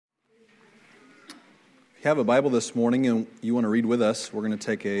If you have a Bible this morning and you want to read with us, we're going to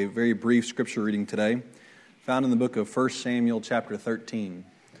take a very brief scripture reading today, found in the book of 1 Samuel chapter 13.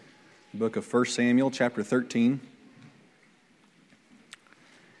 The book of 1 Samuel chapter 13.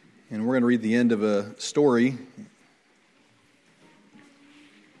 And we're going to read the end of a story.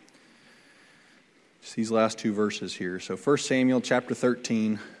 Just these last two verses here. So 1 Samuel chapter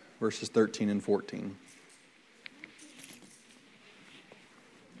 13, verses 13 and 14.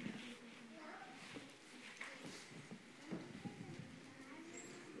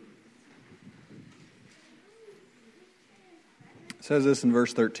 It says this in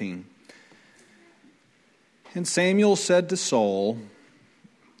verse 13. And Samuel said to Saul,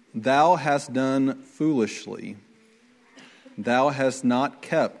 "Thou hast done foolishly. Thou hast not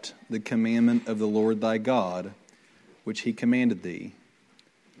kept the commandment of the Lord thy God, which he commanded thee.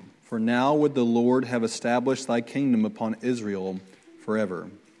 For now would the Lord have established thy kingdom upon Israel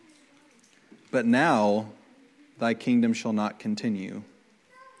forever. But now thy kingdom shall not continue.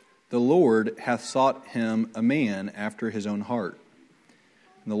 The Lord hath sought him a man after his own heart.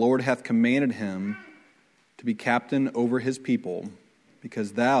 And the Lord hath commanded him to be captain over his people,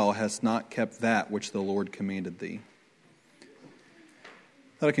 because thou hast not kept that which the Lord commanded thee."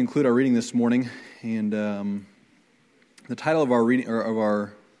 That'll conclude our reading this morning, and the title of our reading or of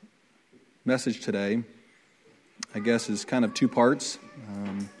our message today, I guess, is kind of two parts: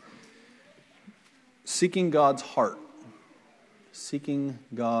 seeking God's heart, seeking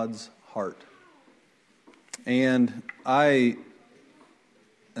God's heart. And I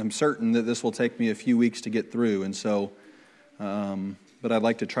am certain that this will take me a few weeks to get through, and so, but I'd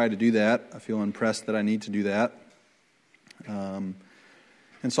like to try to do that. I feel impressed that I need to do that. And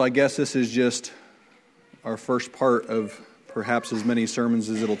so I guess this is just our first part of perhaps as many sermons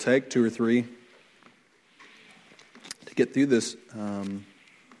as it'll take, 2 or 3, to get through this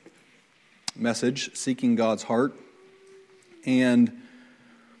message, seeking God's heart. And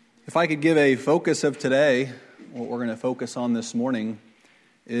if I could give a focus of today, what we're going to focus on this morning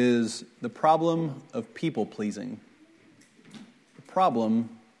is the problem of people-pleasing. The problem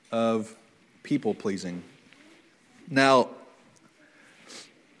of people-pleasing. Now,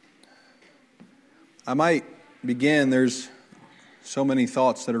 I might begin, there's so many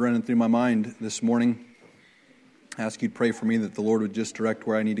thoughts that are running through my mind this morning. I ask you to pray for me that the Lord would just direct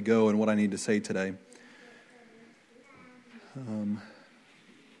where I need to go and what I need to say today.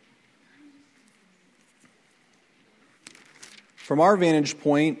 From our vantage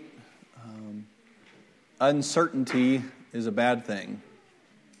point, uncertainty is a bad thing.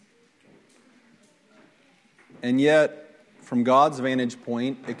 And yet, from God's vantage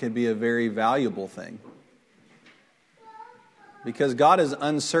point, it can be a very valuable thing. Because God is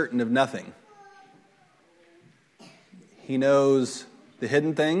uncertain of nothing. He knows the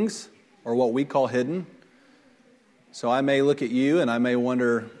hidden things, or what we call hidden. So I may look at you and I may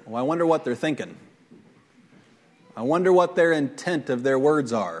wonder, well, I wonder what they're thinking. I wonder what their intent of their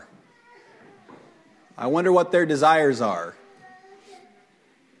words are. I wonder what their desires are.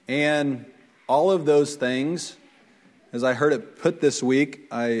 And all of those things, as I heard it put this week,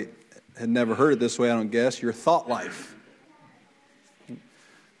 I had never heard it this way, I don't guess, your thought life.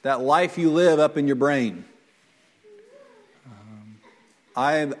 That life you live up in your brain.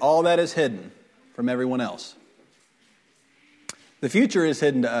 All that is hidden from everyone else. The future is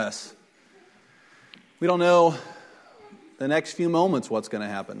hidden to us. We don't know the next few moments what's going to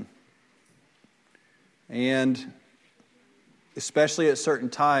happen. And especially at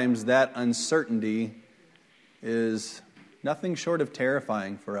certain times, that uncertainty is nothing short of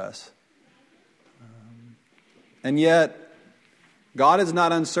terrifying for us. And yet, God is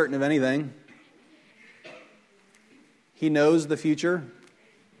not uncertain of anything. He knows the future.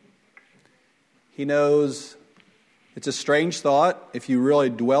 He knows, it's a strange thought if you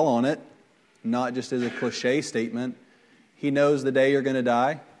really dwell on it, not just as a cliche statement. He knows the day you're going to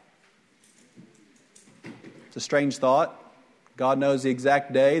die. It's a strange thought. God knows the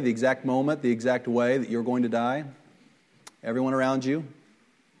exact day, the exact moment, the exact way that you're going to die. Everyone around you.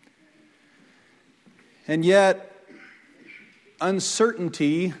 And yet,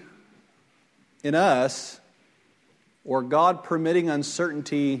 uncertainty in us, or God permitting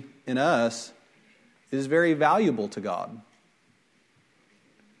uncertainty in us, is very valuable to God.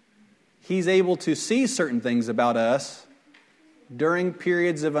 He's able to see certain things about us during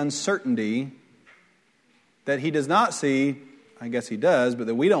periods of uncertainty that He does not see, I guess He does, but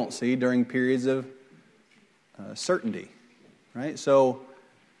that we don't see during periods of certainty. Right? So,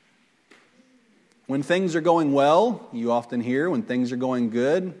 when things are going well, you often hear when things are going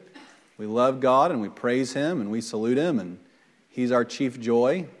good, we love God and we praise Him and we salute Him and He's our chief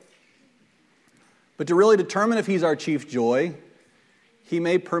joy. But to really determine if he's our chief joy, he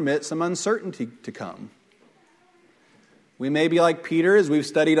may permit some uncertainty to come. We may be like Peter, as we've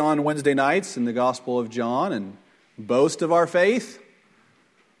studied on Wednesday nights in the Gospel of John, and boast of our faith,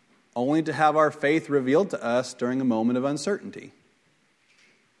 only to have our faith revealed to us during a moment of uncertainty.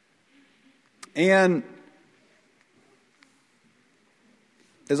 And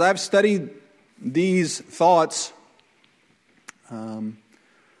as I've studied these thoughts,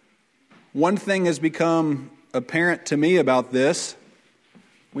 one thing has become apparent to me about this.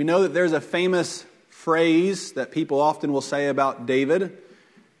 We know that there's a famous phrase that people often will say about David.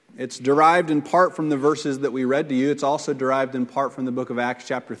 It's derived in part from the verses that we read to you. It's also derived in part from the book of Acts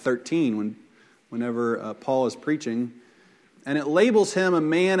chapter 13, whenever Paul is preaching. And it labels him a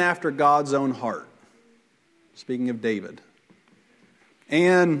man after God's own heart. Speaking of David.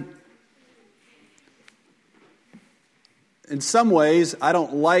 And in some ways, I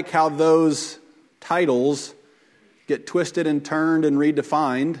don't like how those titles get twisted and turned and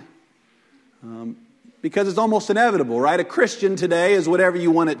redefined. Because it's almost inevitable, right? A Christian today is whatever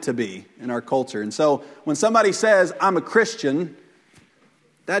you want it to be in our culture. And so when somebody says, I'm a Christian,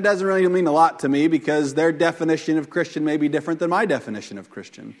 that doesn't really mean a lot to me because their definition of Christian may be different than my definition of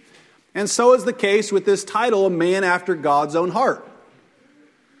Christian. And so is the case with this title, a man after God's own heart.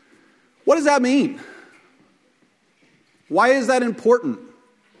 What does that mean? Why is that important?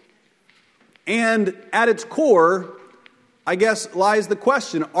 And at its core, I guess, lies the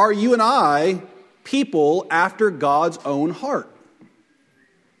question, are you and I people after God's own heart?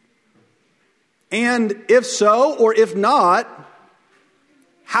 And if so, or if not,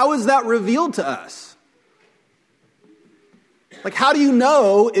 how is that revealed to us? Like, how do you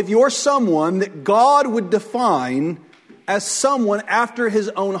know if you're someone that God would define as someone after his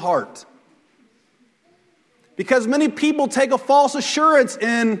own heart? Because many people take a false assurance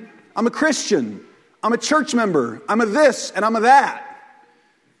in, I'm a Christian, I'm a church member, I'm a this and I'm a that.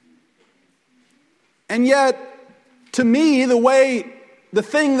 And yet, to me, the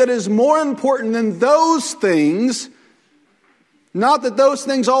thing that is more important than those things, not that those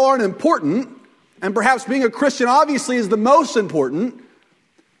things all aren't important, and perhaps being a Christian obviously is the most important,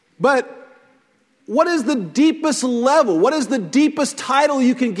 but what is the deepest level? What is the deepest title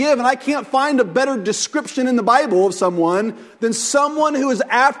you can give? And I can't find a better description in the Bible of someone than someone who is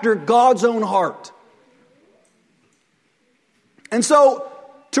after God's own heart. And so,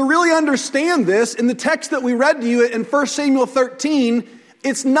 to really understand this, in the text that we read to you in 1 Samuel 13,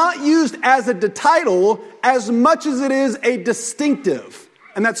 it's not used as a title as much as it is a distinctive.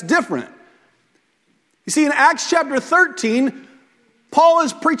 And that's different. You see, in Acts chapter 13, Paul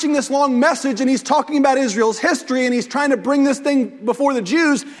is preaching this long message and he's talking about Israel's history and he's trying to bring this thing before the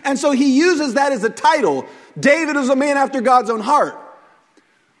Jews. And so he uses that as a title. David is a man after God's own heart.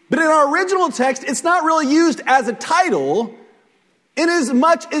 But in our original text, it's not really used as a title in as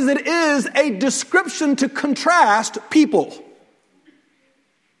much as it is a description to contrast people.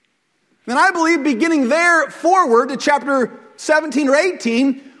 And I believe beginning there forward to chapter 17 or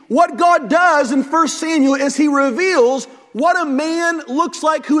 18, what God does in 1 Samuel is he reveals what a man looks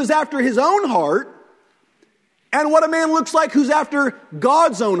like who is after his own heart and what a man looks like who's after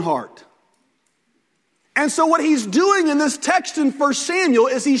God's own heart. And so what he's doing in this text in 1 Samuel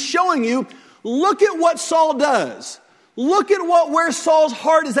is he's showing you, look at what Saul does. Look at where Saul's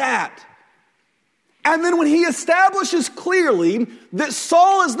heart is at. And then when he establishes clearly that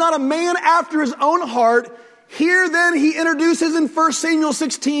Saul is not a man after his own heart, here then he introduces in 1 Samuel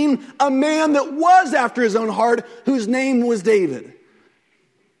 16 a man that was after his own heart, whose name was David.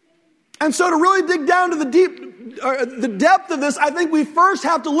 And so to really dig down to the depth of this, I think we first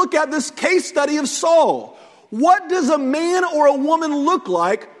have to look at this case study of Saul. What does a man or a woman look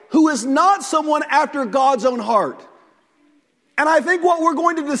like who is not someone after God's own heart? And I think what we're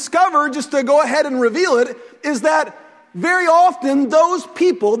going to discover, just to go ahead and reveal it, is that very often those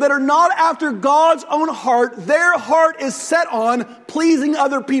people that are not after God's own heart, their heart is set on pleasing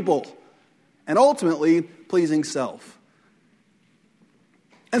other people and ultimately pleasing self.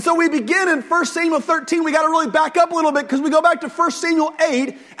 And so we begin in 1 Samuel 13. We got to really back up a little bit because we go back to 1 Samuel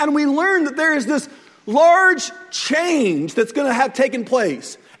 8 and we learn that there is this large change that's going to have taken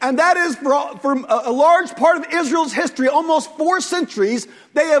place. And that is for a large part of Israel's history, almost 4 centuries,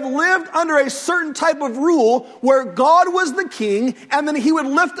 they have lived under a certain type of rule where God was the king, and then he would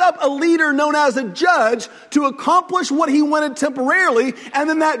lift up a leader known as a judge to accomplish what he wanted temporarily, and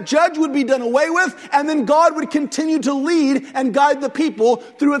then that judge would be done away with, and then God would continue to lead and guide the people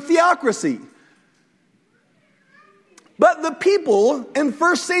through a theocracy. But the people in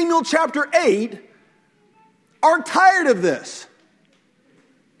 1 Samuel chapter 8 are tired of this.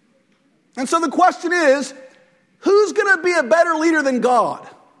 And so the question is, who's going to be a better leader than God?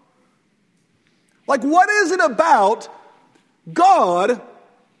 Like, what is it about God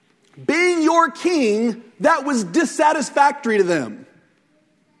being your king that was dissatisfactory to them?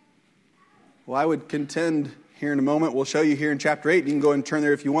 Well, I would contend here in a moment, we'll show you here in chapter 8, you can go and turn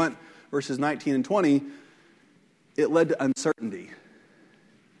there if you want, verses 19 and 20, it led to uncertainty.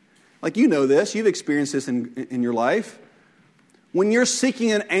 Like, you know this, you've experienced this in your life. When you're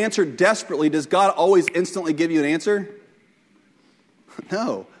seeking an answer desperately, does God always instantly give you an answer?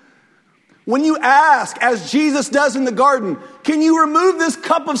 No. When you ask, as Jesus does in the garden, can you remove this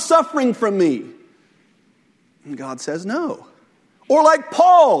cup of suffering from me? And God says no. Or like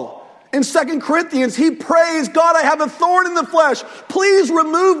Paul in 2 Corinthians, he prays, God, I have a thorn in the flesh. Please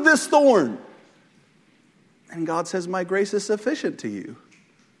remove this thorn. And God says, my grace is sufficient to you.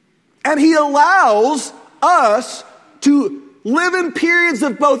 And he allows us to live in periods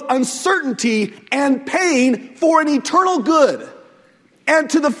of both uncertainty and pain for an eternal good. And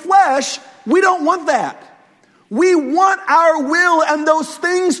to the flesh, we don't want that. We want our will and those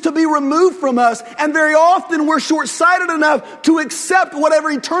things to be removed from us. And very often we're short-sighted enough to accept whatever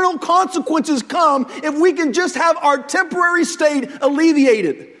eternal consequences come if we can just have our temporary state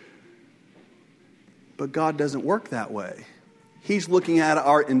alleviated. But God doesn't work that way. He's looking at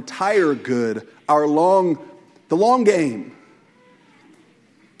our entire good, the long game.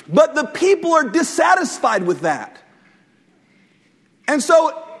 But the people are dissatisfied with that. And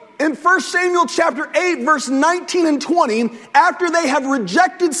so in 1 Samuel chapter 8, verse 19 and 20, after they have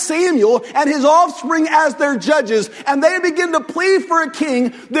rejected Samuel and his offspring as their judges, and they begin to plead for a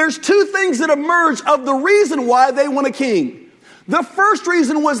king, there's two things that emerge of the reason why they want a king. The first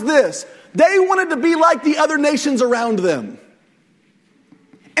reason was this: they wanted to be like the other nations around them.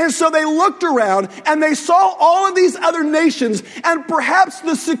 And so they looked around and they saw all of these other nations and perhaps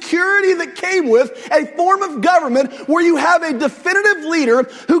the security that came with a form of government where you have a definitive leader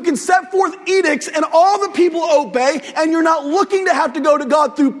who can set forth edicts and all the people obey, and you're not looking to have to go to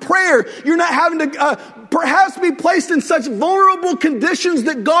God through prayer. You're not having to perhaps be placed in such vulnerable conditions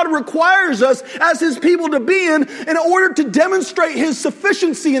that God requires us as his people to be in order to demonstrate his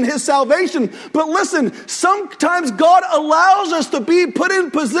sufficiency and his salvation. But listen, sometimes God allows us to be put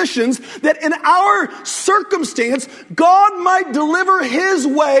in positions that in our circumstance, God might deliver his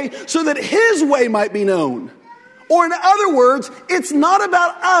way so that his way might be known. Or in other words, it's not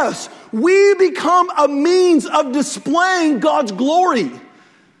about us. We become a means of displaying God's glory.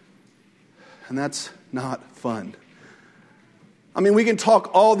 And that's not fun. I mean, we can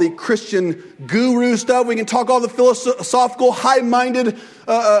talk all the Christian guru stuff. We can talk all the philosophical, high-minded,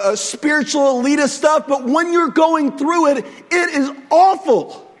 spiritual elitist stuff. But when you're going through it, it is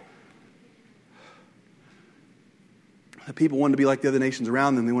awful. The people wanted to be like the other nations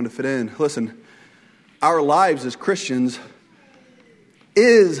around them. They wanted to fit in. Listen, our lives as Christians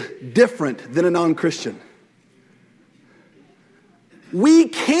is different than a non-Christian. We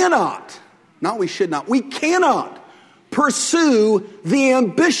cannot, not we should not, we cannot pursue the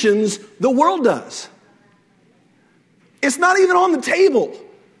ambitions the world does. It's not even on the table.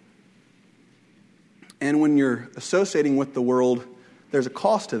 And when you're associating with the world, there's a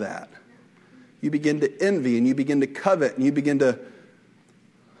cost to that. You begin to envy and you begin to covet and you begin to,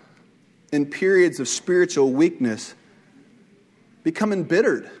 in periods of spiritual weakness, become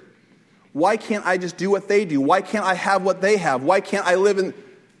embittered. Why can't I just do what they do? Why can't I have what they have? Why can't I live in...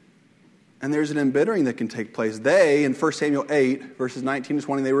 And there's an embittering that can take place. They, in 1 Samuel 8, verses 19 to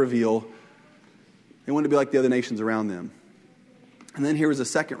 20, they reveal they wanted to be like the other nations around them. And then here was a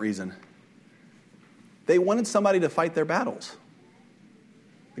second reason. They wanted somebody to fight their battles.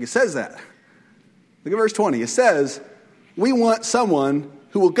 Like it says that. Look at verse 20. It says, we want someone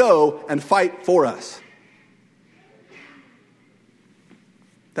who will go and fight for us.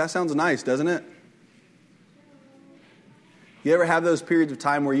 That sounds nice, doesn't it? You ever have those periods of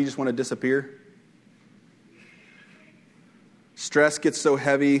time where you just want to disappear? Stress gets so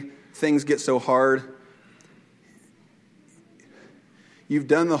heavy, things get so hard. You've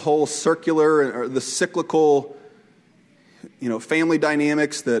done the whole circular or the cyclical, family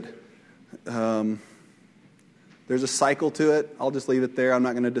dynamics that there's a cycle to it. I'll just leave it there. I'm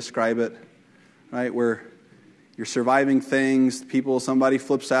not going to describe it. Right? Where you're surviving things, somebody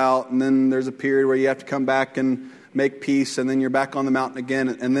flips out, and then there's a period where you have to come back and make peace, and then you're back on the mountain again,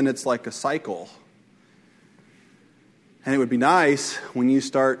 and then it's like a cycle. And it would be nice when you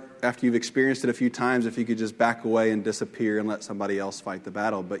start, after you've experienced it a few times, if you could just back away and disappear and let somebody else fight the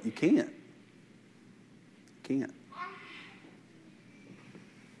battle, but you can't. You can't.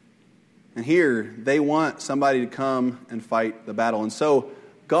 And here, they want somebody to come and fight the battle. And so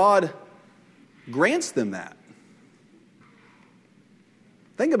God grants them that.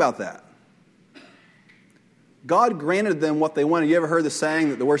 Think about that. God granted them what they wanted. You ever heard the saying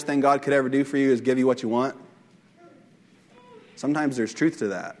that the worst thing God could ever do for you is give you what you want? Sometimes there's truth to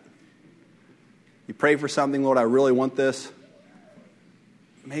that. You pray for something, Lord, I really want this.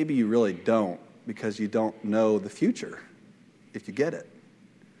 Maybe you really don't, because you don't know the future if you get it.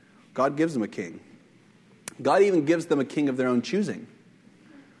 God gives them a king. God even gives them a king of their own choosing.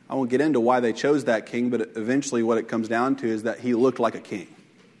 I won't get into why they chose that king, but eventually what it comes down to is that he looked like a king.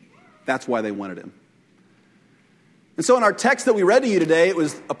 That's why they wanted him. And so in our text that we read to you today, it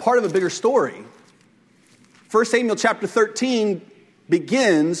was a part of a bigger story. 1 Samuel chapter 13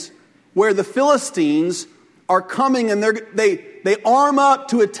 begins where the Philistines are coming and they arm up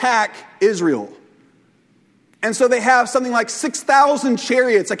to attack Israel. And so they have something like 6,000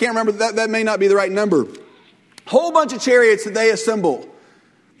 chariots. I can't remember, that may not be the right number. Whole bunch of chariots that they assemble.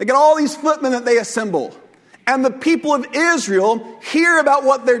 They get all these footmen that they assemble. And the people of Israel hear about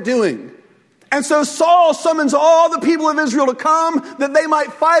what they're doing. And so Saul summons all the people of Israel to come that they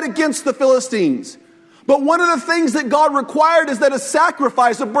might fight against the Philistines. But one of the things that God required is that a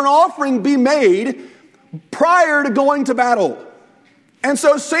sacrifice, a burnt offering, be made prior to going to battle. And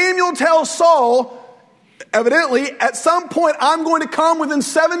so Samuel tells Saul, evidently, at some point I'm going to come within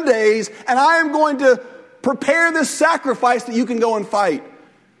 7 days and I am going to prepare this sacrifice that you can go and fight.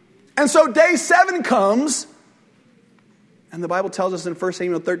 And so day 7 comes, and the Bible tells us in 1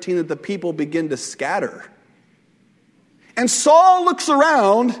 Samuel 13 that the people begin to scatter. And Saul looks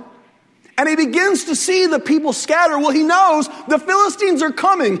around and he begins to see the people scatter. Well, he knows the Philistines are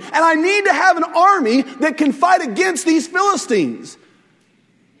coming, and I need to have an army that can fight against these Philistines.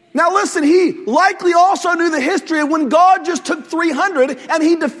 Now listen, he likely also knew the history of when God just took 300 and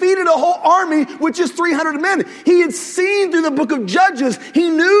he defeated a whole army with just 300 men. He had seen through the book of Judges. He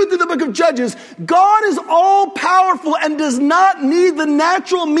knew through the book of Judges, God is all powerful and does not need the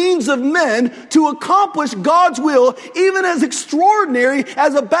natural means of men to accomplish God's will, even as extraordinary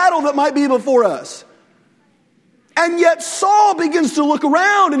as a battle that might be before us. And yet Saul begins to look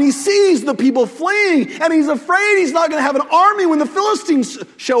around and he sees the people fleeing, and he's afraid he's not going to have an army when the Philistines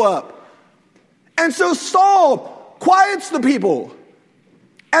show up. And so Saul quiets the people.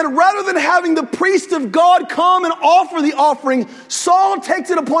 And rather than having the priest of God come and offer the offering, Saul takes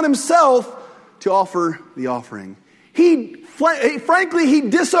it upon himself to offer the offering. Frankly, he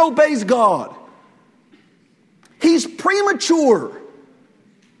disobeys God. He's premature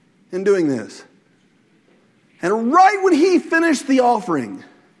in doing this. And right when he finished the offering,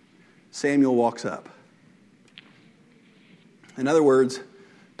 Samuel walks up. In other words,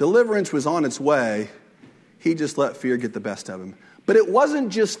 deliverance was on its way. He just let fear get the best of him. But it wasn't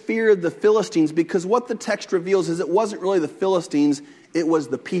just fear of the Philistines, because what the text reveals is it wasn't really the Philistines, it was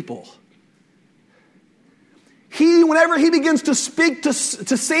the people. Whenever he begins to speak to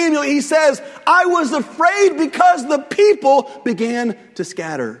Samuel, he says, I was afraid because the people began to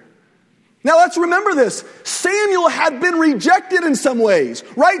scatter. Now let's remember this. Samuel had been rejected in some ways,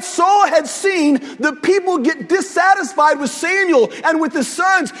 right? Saul had seen the people get dissatisfied with Samuel and with his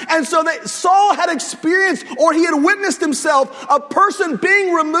sons. And so Saul had experienced, or he had witnessed himself, a person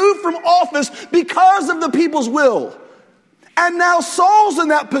being removed from office because of the people's will. And now Saul's in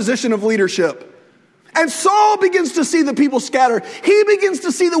that position of leadership. And Saul begins to see the people scatter. He begins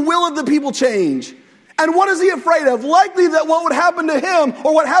to see the will of the people change. And what is he afraid of? Likely that what would happen to him,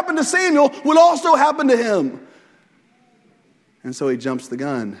 or what happened to Samuel, would also happen to him. And so he jumps the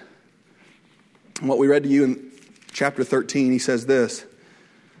gun. And what we read to you in chapter 13, he says this.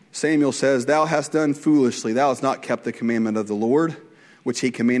 Samuel says, Thou hast done foolishly. Thou hast not kept the commandment of the Lord, which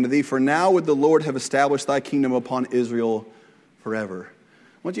he commanded thee. For now would the Lord have established thy kingdom upon Israel forever.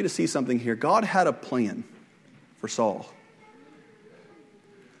 I want you to see something here. God had a plan for Saul.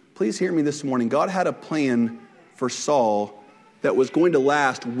 Please hear me this morning. God had a plan for Saul that was going to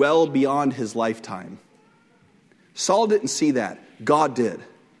last well beyond his lifetime. Saul didn't see that. God did.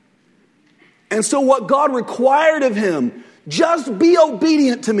 And so what God required of him, just be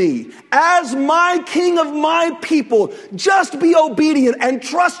obedient to me. As my king of my people, just be obedient and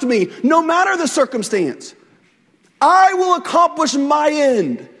trust me no matter the circumstance. I will accomplish my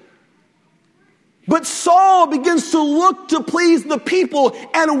end. But Saul begins to look to please the people,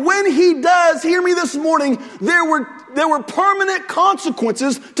 and when he does, hear me this morning, there were permanent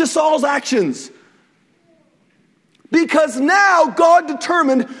consequences to Saul's actions. Because now God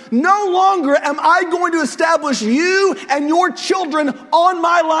determined, no longer am I going to establish you and your children on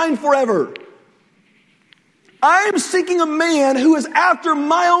my line forever. I am seeking a man who is after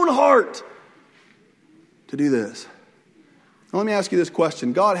my own heart to do this. Now, let me ask you this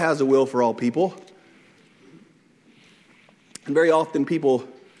question. God has a will for all people. And very often people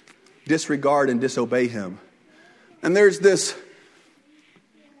disregard and disobey him. And there's this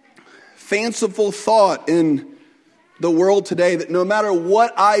fanciful thought in the world today that no matter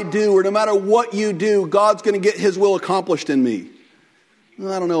what I do or no matter what you do, God's going to get his will accomplished in me.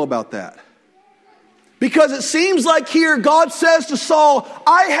 Well, I don't know about that. Because it seems like here God says to Saul,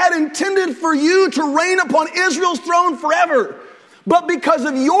 I had intended for you to reign upon Israel's throne forever. But because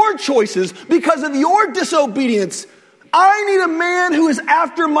of your choices, because of your disobedience, I need a man who is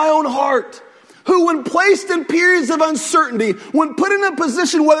after my own heart. Who, when placed in periods of uncertainty, when put in a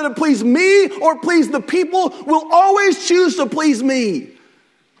position whether to please me or please the people, will always choose to please me.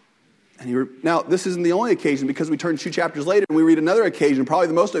 Now, this isn't the only occasion, because we turn 2 chapters later and we read another occasion, probably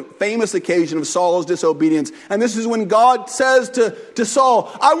the most famous occasion of Saul's disobedience. And this is when God says to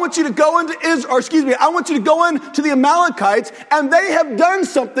Saul, I want you to go into I want you to go into the Amalekites, and they have done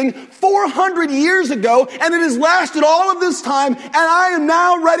something 400 years ago, and it has lasted all of this time, and I am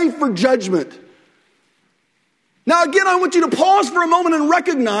now ready for judgment. Now again, I want you to pause for a moment and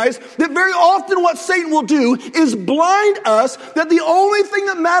recognize that very often what Satan will do is blind us that the only thing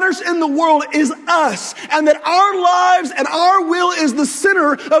that matters in the world is us, and that our lives and our will is the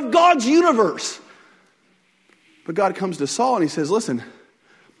center of God's universe. But God comes to Saul and he says, listen,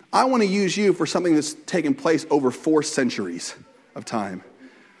 I want to use you for something that's taken place over 4 centuries of time.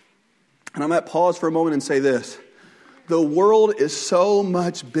 And I might pause for a moment and say this. The world is so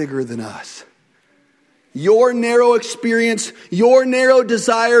much bigger than us. Your narrow experience, your narrow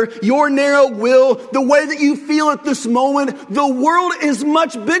desire, your narrow will, the way that you feel at this moment, the world is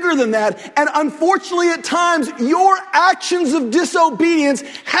much bigger than that. And unfortunately, at times, your actions of disobedience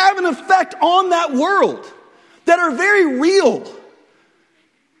have an effect on that world that are very real.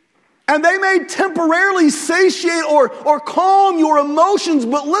 And they may temporarily satiate or calm your emotions.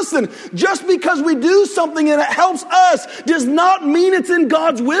 But listen, just because we do something and it helps us does not mean it's in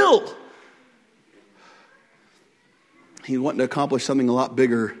God's will. He wanted to accomplish something a lot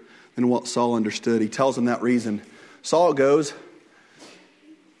bigger than what Saul understood. He tells him that reason. Saul goes,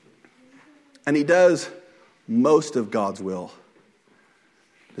 and he does most of God's will.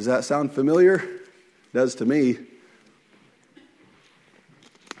 Does that sound familiar? It does to me.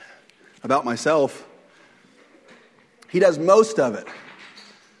 About myself, he does most of it.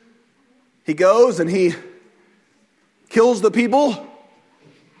 He goes and he kills the people,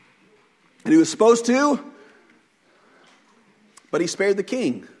 and he was supposed to. But he spared the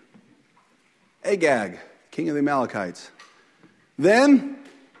king, Agag, king of the Amalekites. Then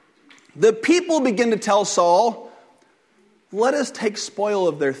the people begin to tell Saul, let us take spoil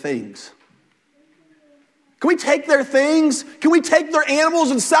of their things. Can we take their things? Can we take their animals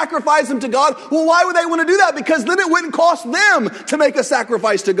and sacrifice them to God? Well, why would they want to do that? Because then it wouldn't cost them to make a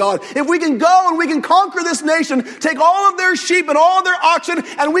sacrifice to God. If we can go and we can conquer this nation, take all of their sheep and all of their oxen,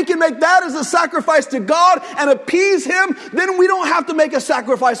 and we can make that as a sacrifice to God and appease him, then we don't have to make a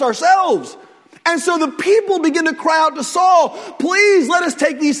sacrifice ourselves. And so the people begin to cry out to Saul, please let us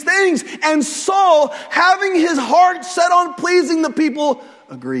take these things. And Saul, having his heart set on pleasing the people,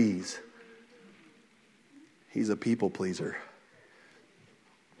 agrees. He's a people pleaser.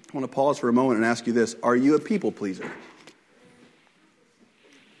 I want to pause for a moment and ask you this. Are you a people pleaser?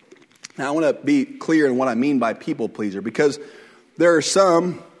 Now, I want to be clear in what I mean by people pleaser, because there are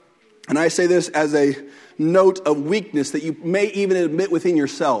some, and I say this as a note of weakness that you may even admit within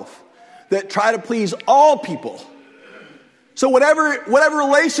yourself, that try to please all people. So whatever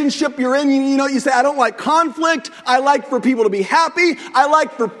relationship you're in, you say, I don't like conflict. I like for people to be happy. I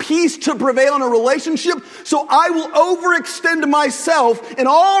like for peace to prevail in a relationship. So I will overextend myself in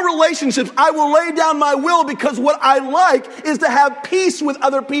all relationships. I will lay down my will because what I like is to have peace with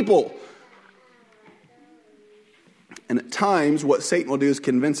other people. And at times, what Satan will do is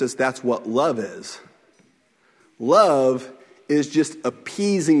convince us that's what love is. Love is just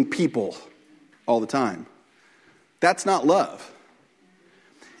appeasing people all the time. That's not love.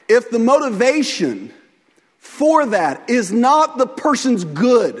 If the motivation for that is not the person's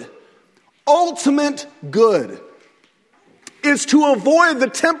good, ultimate good, is to avoid the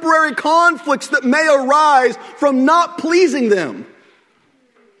temporary conflicts that may arise from not pleasing them,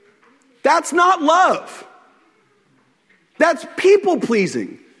 that's not love. That's people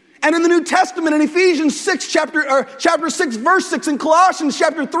pleasing. And in the New Testament, in Ephesians 6, chapter 6, verse 6, and Colossians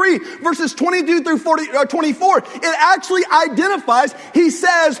chapter 3, verses 22 through 24, it actually identifies, he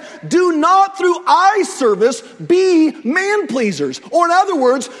says, do not through eye service be man-pleasers. Or in other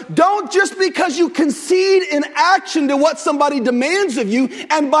words, don't just because you concede in action to what somebody demands of you,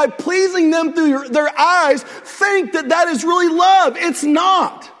 and by pleasing them through their eyes, think that that is really love. It's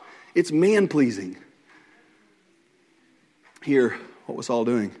not. It's man-pleasing. Here, what was Saul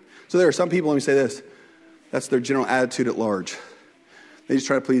doing? So there are some people, let me say this, that's their general attitude at large. They just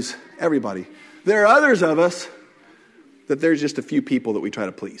try to please everybody. There are others of us that there's just a few people that we try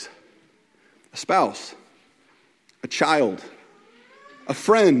to please. A spouse, a child, a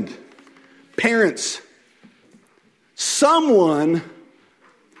friend, parents, someone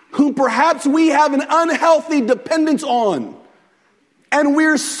who perhaps we have an unhealthy dependence on. And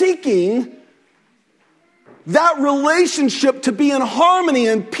we're seeking that relationship to be in harmony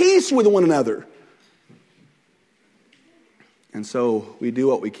and peace with one another. And so we do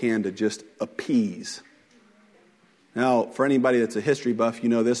what we can to just appease. Now, for anybody that's a history buff, you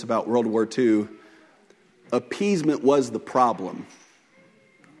know this about World War II. Appeasement was the problem.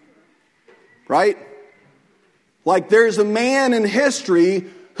 Right? Like there's a man in history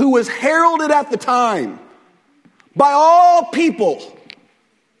who was heralded at the time by all people.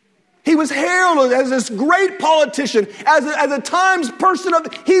 He was heralded as this great politician, as a Times person.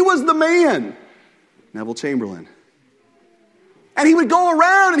 He was the man, Neville Chamberlain. And he would go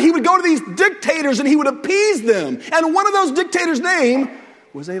around and he would go to these dictators and he would appease them. And one of those dictators' name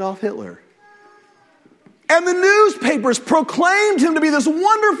was Adolf Hitler. And the newspapers proclaimed him to be this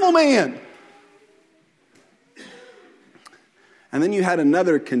wonderful man. And then you had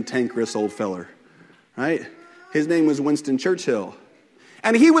another cantankerous old feller, right? His name was Winston Churchill.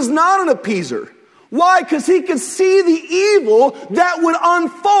 And he was not an appeaser. Why? Because he could see the evil that would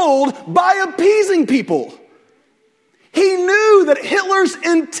unfold by appeasing people. He knew that Hitler's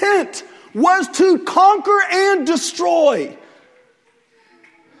intent was to conquer and destroy.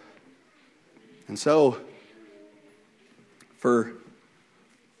 And so, for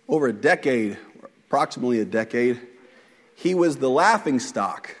over a decade, approximately a decade, he was the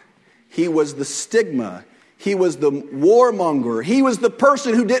laughingstock. He was the stigma. He was the warmonger. He was the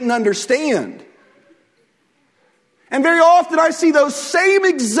person who didn't understand. And very often I see those same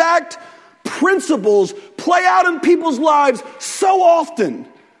exact principles play out in people's lives so often.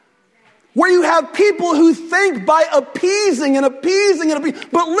 Where you have people who think by appeasing and appeasing and appeasing.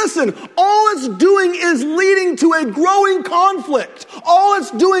 But listen, all it's doing is leading to a growing conflict. All it's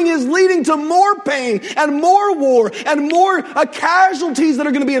doing is leading to more pain and more war and more casualties that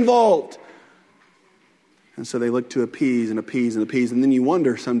are going to be involved. And so they look to appease and appease and appease. And then you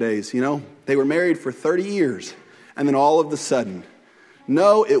wonder some days, they were married for 30 years. And then all of a sudden,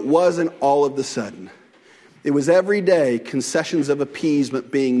 no, it wasn't all of a sudden. It was every day concessions of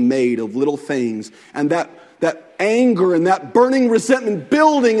appeasement being made of little things. And that anger and that burning resentment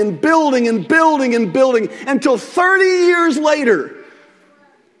building and building and building and building until 30 years later,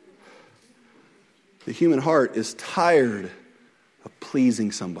 the human heart is tired of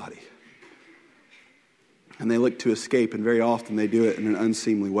pleasing somebody. And they look to escape, and very often they do it in an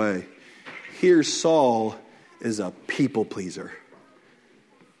unseemly way. Here Saul is a people pleaser.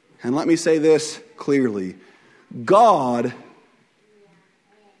 And let me say this clearly. God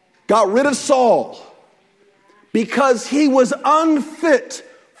got rid of Saul because he was unfit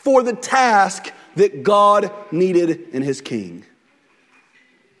for the task that God needed in his king.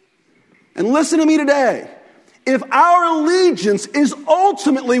 And listen to me today. If our allegiance is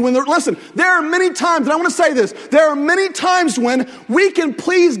ultimately there are many times, and I want to say this, there are many times when we can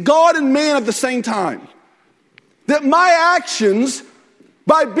please God and man at the same time. That my actions,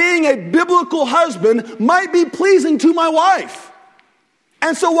 by being a biblical husband, might be pleasing to my wife.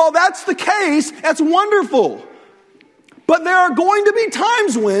 And so while that's the case, that's wonderful. But there are going to be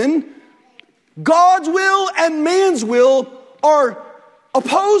times when God's will and man's will are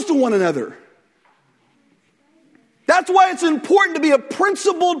opposed to one another. That's why it's important to be a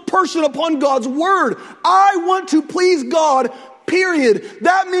principled person upon God's word. I want to please God, period.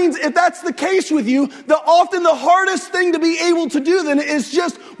 That means if that's the case with you, often the hardest thing to be able to do then is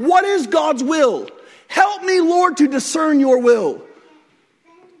just, what is God's will? Help me, Lord, to discern your will.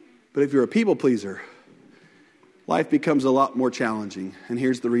 But if you're a people pleaser, life becomes a lot more challenging. And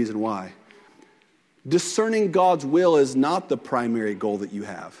here's the reason why. Discerning God's will is not the primary goal that you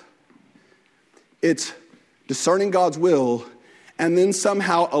have. It's discerning God's will and then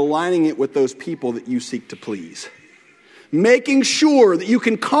somehow aligning it with those people that you seek to please. Making sure that you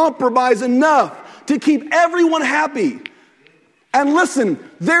can compromise enough to keep everyone happy. And listen,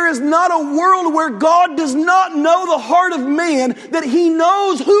 there is not a world where God does not know the heart of man, that he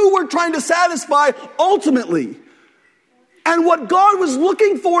knows who we're trying to satisfy ultimately. And what God was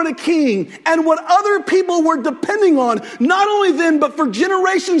looking for in a king, and what other people were depending on, not only then, but for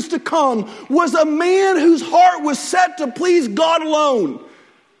generations to come, was a man whose heart was set to please God alone.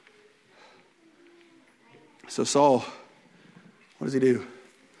 So Saul, what does he do?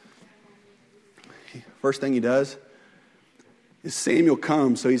 First thing he does is Samuel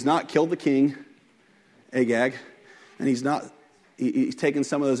comes. So he's not killed the king, Agag, and he's taken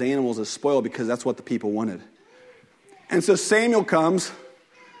some of those animals as spoil because that's what the people wanted. And so Samuel comes,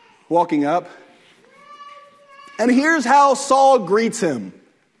 walking up, and here's how Saul greets him.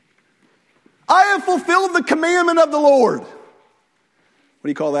 I have fulfilled the commandment of the Lord. What do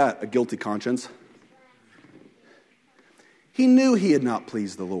you call that? A guilty conscience. He knew he had not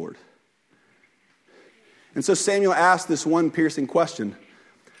pleased the Lord. And so Samuel asked this one piercing question.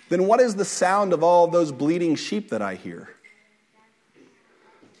 Then what is the sound of all those bleating sheep that I hear?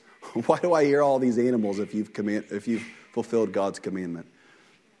 Why do I hear all these animals if you've fulfilled God's commandment?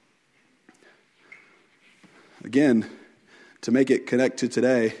 Again, to make it connect to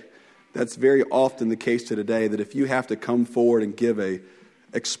today, that's very often the case to today, that if you have to come forward and give a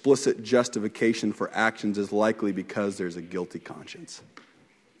explicit justification for actions, is likely because there's a guilty conscience.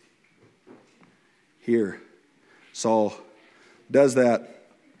 Here, Saul does that.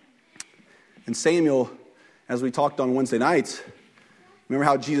 And Samuel, as we talked on Wednesday nights, remember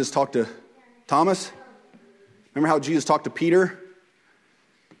how Jesus talked to Thomas? Remember how Jesus talked to Peter?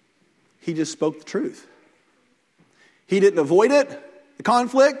 He just spoke the truth. He didn't avoid it, the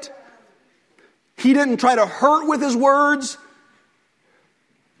conflict. He didn't try to hurt with his words.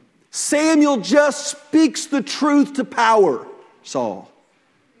 Samuel just speaks the truth to power Saul.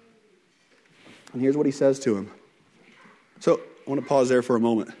 And here's what he says to him. So I want to pause there for a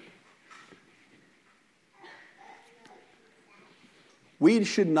moment. We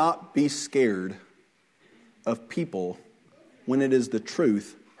should not be scared of people when it is the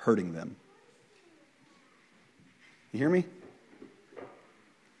truth hurting them. You hear me?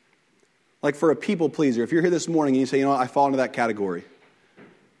 Like for a people pleaser, if you're here this morning and you say, you know, I fall into that category.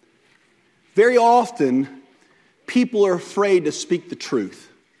 Very often, people are afraid to speak the truth.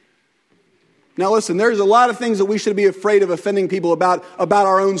 Now listen, there's a lot of things that we should be afraid of offending people about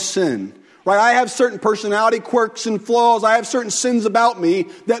our own sin. Right? I have certain personality quirks and flaws. I have certain sins about me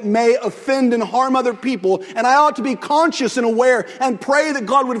that may offend and harm other people. And I ought to be conscious and aware and pray that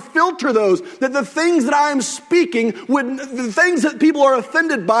God would filter those. That the things that I am speaking, the things that people are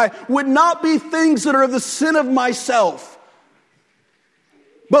offended by, would not be things that are of the sin of myself.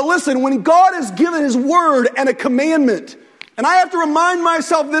 But listen, when God has given His word and a commandment, and I have to remind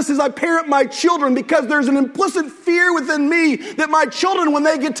myself this as I parent my children, because there's an implicit fear within me that my children, when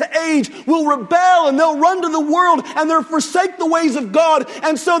they get to age, will rebel and they'll run to the world and they'll forsake the ways of God.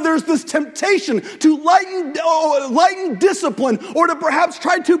 And so there's this temptation to lighten discipline, or to perhaps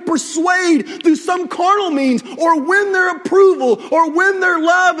try to persuade through some carnal means, or win their approval, or win their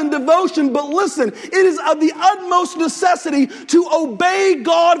love and devotion. But listen, it is of the utmost necessity to obey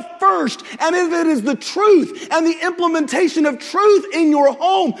God first. And if it is the truth and the implementation of truth in your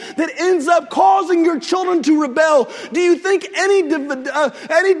home that ends up causing your children to rebel, do you think any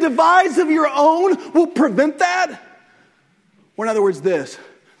device of your own will prevent that? Or in other words, this: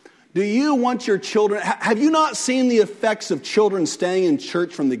 do you want your children, have you not seen the effects of children staying in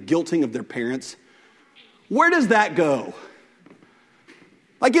church from the guilting of their parents? Where does that go?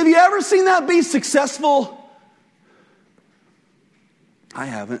 Like, have you ever seen that be successful? I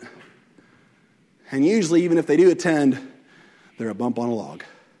haven't. And usually, even if they do attend, they're a bump on a log.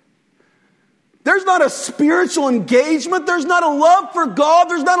 There's not a spiritual engagement. There's not a love for God.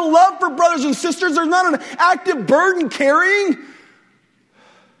 There's not a love for brothers and sisters. There's not an active burden carrying.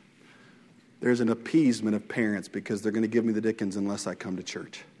 There's an appeasement of parents because they're going to give me the dickens unless I come to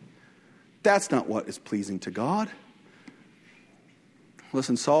church. That's not what is pleasing to God.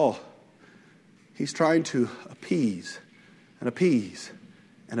 Listen, Saul, he's trying to appease and appease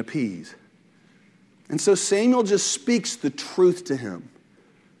and appease. And so Samuel just speaks the truth to him.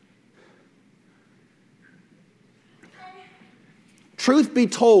 Truth be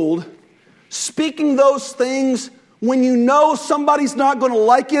told, speaking those things when you know somebody's not going to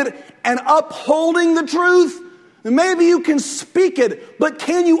like it, and upholding the truth, maybe you can speak it, but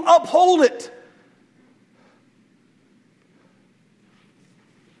can you uphold it?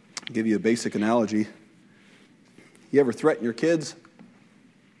 I'll give you a basic analogy. You ever threaten your kids?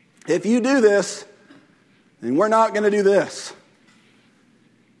 If you do this, then we're not going to do this.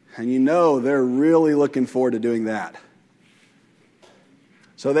 And you know they're really looking forward to doing that.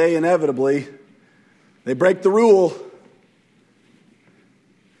 So they inevitably, they break the rule.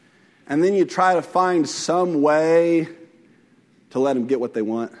 And then you try to find some way to let them get what they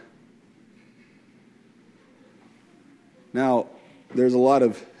want. Now, there's a lot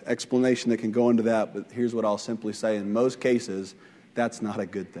of explanation that can go into that, but here's what I'll simply say. In most cases, that's not a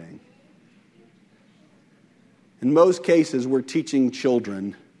good thing. In most cases, we're teaching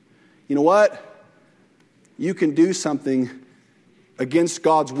children, you know what? You can do something against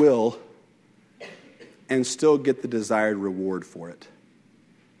God's will and still get the desired reward for it.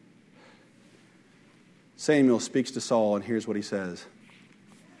 Samuel speaks to Saul, and here's what he says.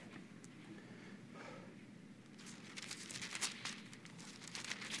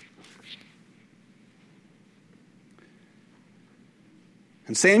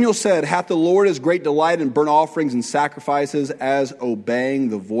 And Samuel said, hath the Lord as great delight in burnt offerings and sacrifices as obeying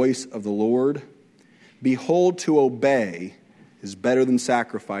the voice of the Lord? Behold, to obey is better than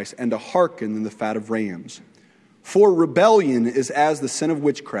sacrifice, and to hearken than the fat of rams. For rebellion is as the sin of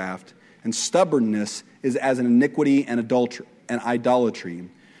witchcraft, and stubbornness is as an iniquity and idolatry.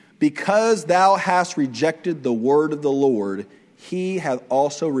 Because thou hast rejected the word of the Lord, he hath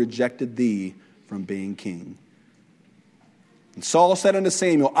also rejected thee from being king. And Saul said unto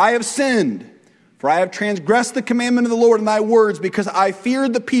Samuel, I have sinned, for I have transgressed the commandment of the Lord in thy words, because I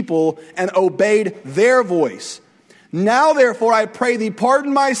feared the people and obeyed their voice. Now therefore I pray thee,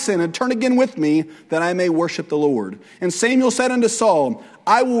 pardon my sin, and turn again with me, that I may worship the Lord. And Samuel said unto Saul,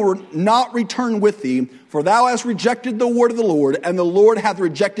 I will not return with thee, for thou hast rejected the word of the Lord, and the Lord hath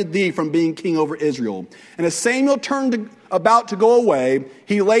rejected thee from being king over Israel. And as Samuel turned about to go away,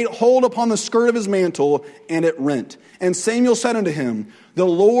 he laid hold upon the skirt of his mantle, and it rent. And Samuel said unto him, the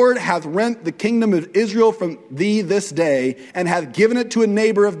Lord hath rent the kingdom of Israel from thee this day, and hath given it to a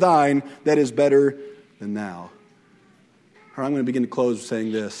neighbor of thine that is better than thou. All right, I'm going to begin to close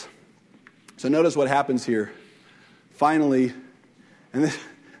saying this. So notice what happens here. Finally, and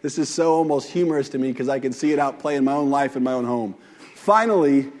this is so almost humorous to me because I can see it out play in my own life in my own home.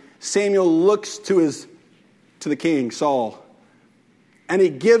 Finally, Samuel looks to the king, Saul, and he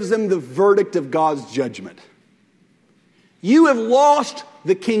gives him the verdict of God's judgment. You have lost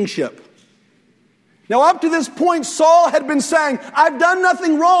the kingship. Now, up to this point, Saul had been saying, I've done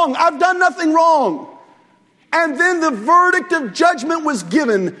nothing wrong. I've done nothing wrong. And then the verdict of judgment was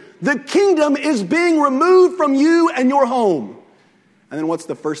given. The kingdom is being removed from you and your home. And then what's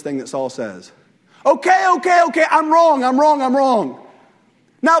the first thing that Saul says? Okay, I'm wrong.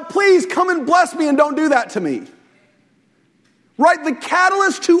 Now please come and bless me and don't do that to me. Right? The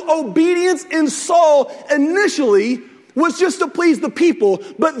catalyst to obedience in Saul initially was just to please the people,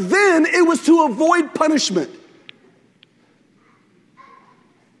 but then it was to avoid punishment.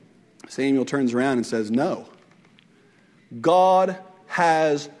 Samuel turns around and says, no. God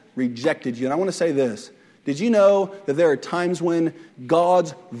has rejected you. And I want to say this. Did you know that there are times when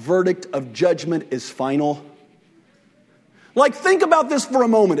God's verdict of judgment is final? Like, think about this for a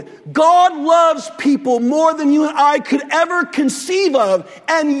moment. God loves people more than you and I could ever conceive of,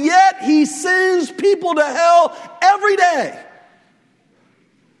 and yet he sends people to hell every day.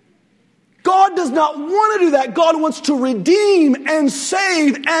 God does not want to do that. God wants to redeem and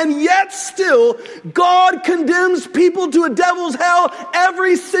save, and yet still, God condemns people to a devil's hell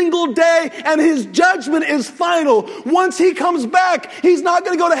every single day, and his judgment is final. Once he comes back, he's not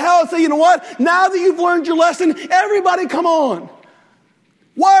going to go to hell and say, you know what? Now that you've learned your lesson, everybody come on.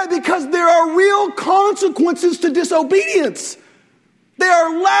 Why? Because there are real consequences to disobedience. They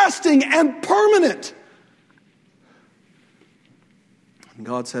are lasting and permanent. And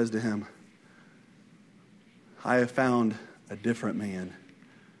God says to him, I have found a different man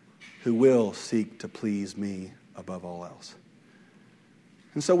who will seek to please me above all else.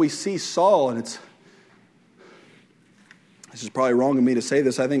 And so we see Saul, and this is probably wrong of me to say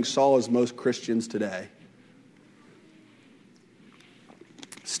this, I think Saul is most Christians today.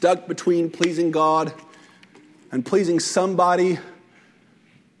 Stuck between pleasing God and pleasing somebody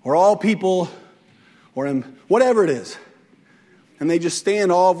or all people or whatever it is. And they just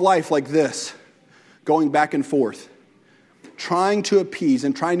stand all of life like this, going back and forth, trying to appease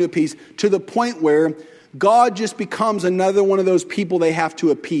to the point where God just becomes another one of those people they have to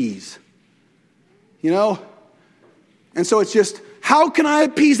appease. You know? And so it's just, how can I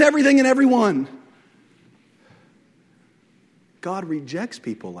appease everything and everyone? God rejects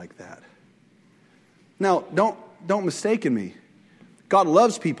people like that. Now, don't mistake me. God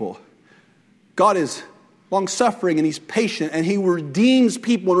loves people. God is long-suffering, and he's patient, and he redeems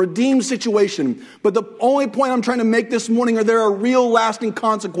people and redeems situation. But the only point I'm trying to make this morning are there are real lasting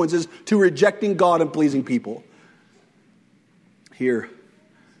consequences to rejecting God and pleasing people. Here,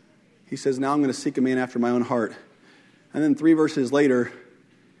 he says, now I'm going to seek a man after my own heart. And then 3 verses later,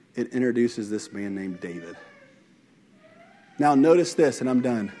 it introduces this man named David. Now notice this, and I'm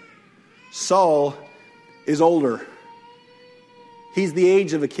done. Saul is older. He's the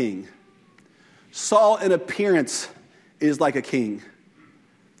age of a king. Saul in appearance is like a king.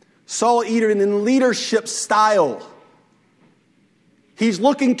 Saul even in leadership style, he's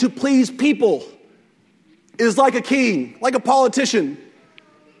looking to please people, is like a king, like a politician.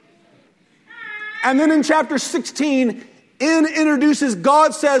 And then in chapter 16, introduces,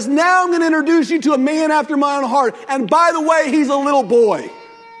 God says, now I'm going to introduce you to a man after my own heart. And by the way, he's a little boy.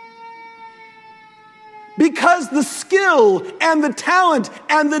 Because the skill and the talent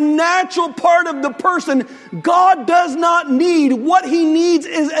and the natural part of the person, God does not need. What he needs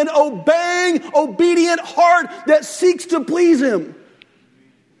is an obeying, obedient heart that seeks to please him.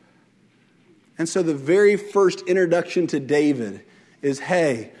 And so the very first introduction to David is,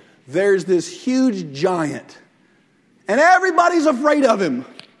 hey, there's this huge giant, and everybody's afraid of him.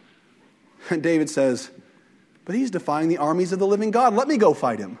 And David says, but he's defying the armies of the living God. Let me go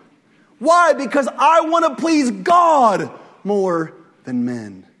fight him. Why? Because I want to please God more than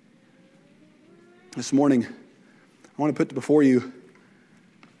men. This morning, I want to put before you,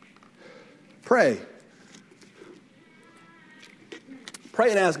 pray. Pray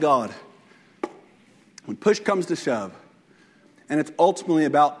and ask God, when push comes to shove, and it's ultimately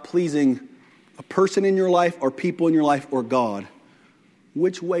about pleasing a person in your life or people in your life or God,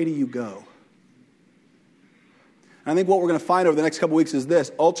 which way do you go? And I think what we're going to find over the next couple weeks is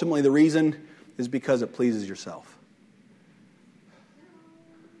this. Ultimately, the reason is because it pleases yourself.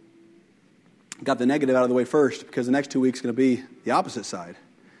 Got the negative out of the way first, because the next 2 weeks are going to be the opposite side.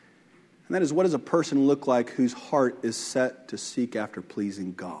 And that is, what does a person look like whose heart is set to seek after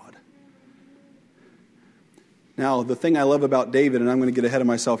pleasing God? Now, the thing I love about David, and I'm going to get ahead of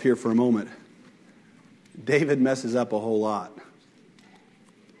myself here for a moment, David messes up a whole lot.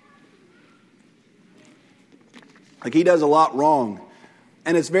 Like, he does a lot wrong.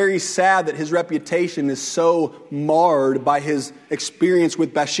 And it's very sad that his reputation is so marred by his experience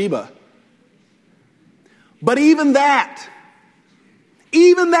with Bathsheba. But even that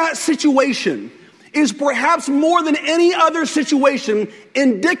situation is perhaps more than any other situation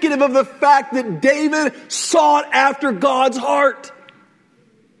indicative of the fact that David sought after God's heart.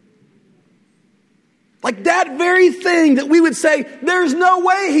 Like that very thing that we would say, there's no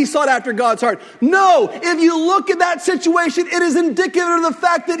way he sought after God's heart. No, if you look at that situation, it is indicative of the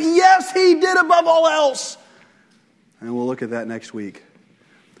fact that yes, he did above all else. And we'll look at that next week.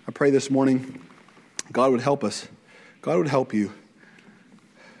 I pray this morning, God would help us. God would help you.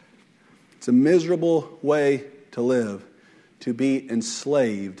 It's a miserable way to live, to be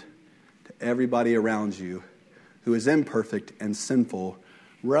enslaved to everybody around you who is imperfect and sinful,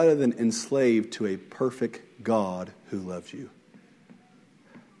 rather than enslaved to a perfect God who loves you.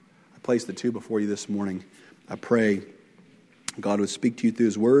 I place the two before you this morning. I pray God would speak to you through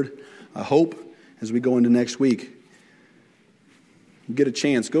his word. I hope as we go into next week, you get a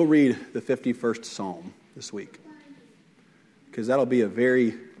chance, go read the 51st Psalm this week. Because that'll be a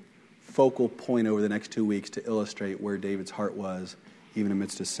very focal point over the next 2 weeks to illustrate where David's heart was, even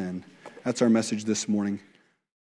amidst his sin. That's our message this morning.